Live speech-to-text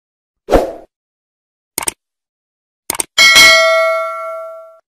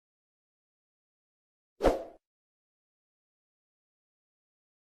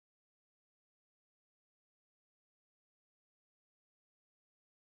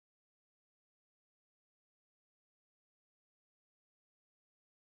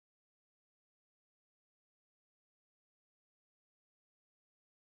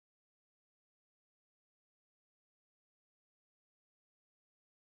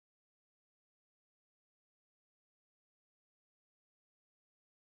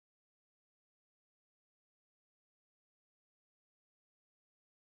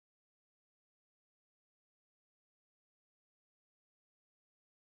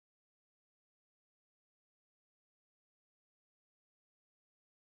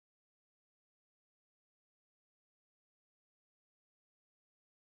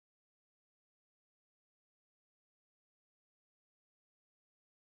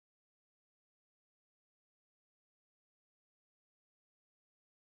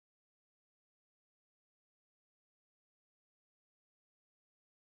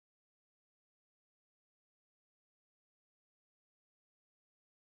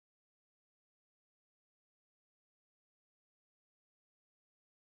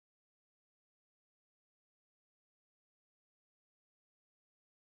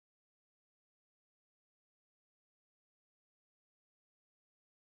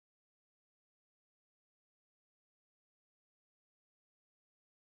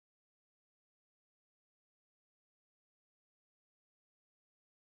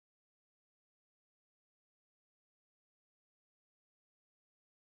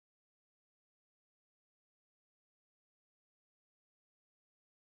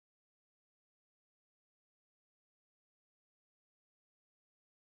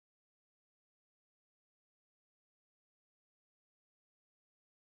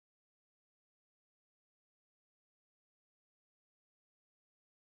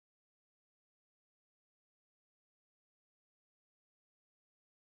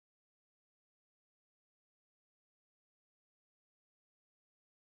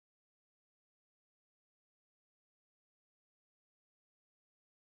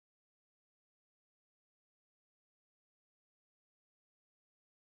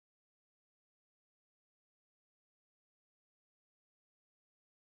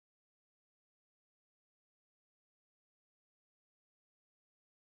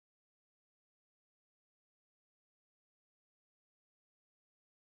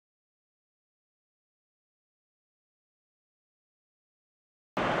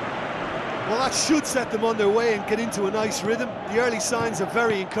Well, that should set them on their way and get into a nice rhythm. The early signs are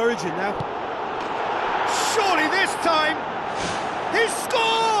very encouraging now. Surely this time, he's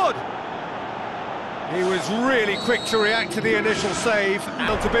scored! He was really quick to react to the initial save.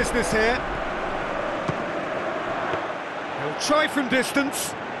 Down to business here. He'll try from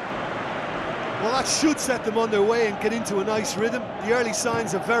distance. Well, that should set them on their way and get into a nice rhythm. The early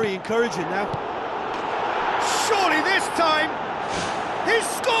signs are very encouraging now. Surely this time, he's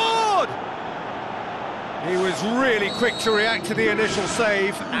scored! He was really quick to react to the initial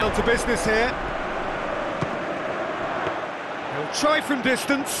save. Down to business here. He'll try from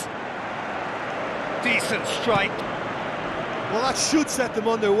distance. Decent strike. Well, that should set them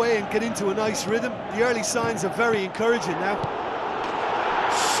on their way and get into a nice rhythm. The early signs are very encouraging now.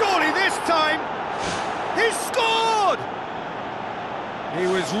 Surely this time, he's scored! He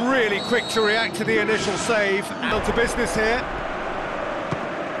was really quick to react to the initial save. Down to business here.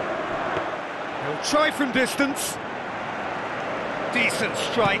 He'll try from distance. Decent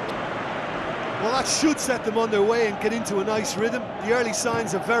strike. Well, that should set them on their way and get into a nice rhythm. The early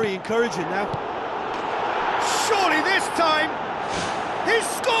signs are very encouraging now. Surely this time, he's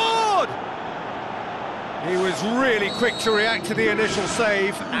scored! He was really quick to react to the initial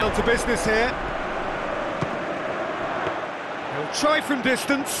save. Down to business here. He'll try from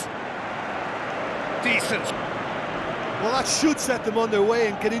distance. Decent. Well, that should set them on their way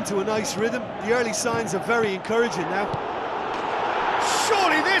and get into a nice rhythm. The early signs are very encouraging now.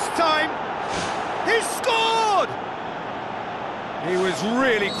 Surely this time, he's scored! He was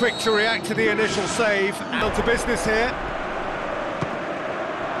really quick to react to the initial save. Down to business here.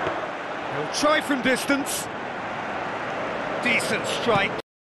 He'll try from distance. Decent strike.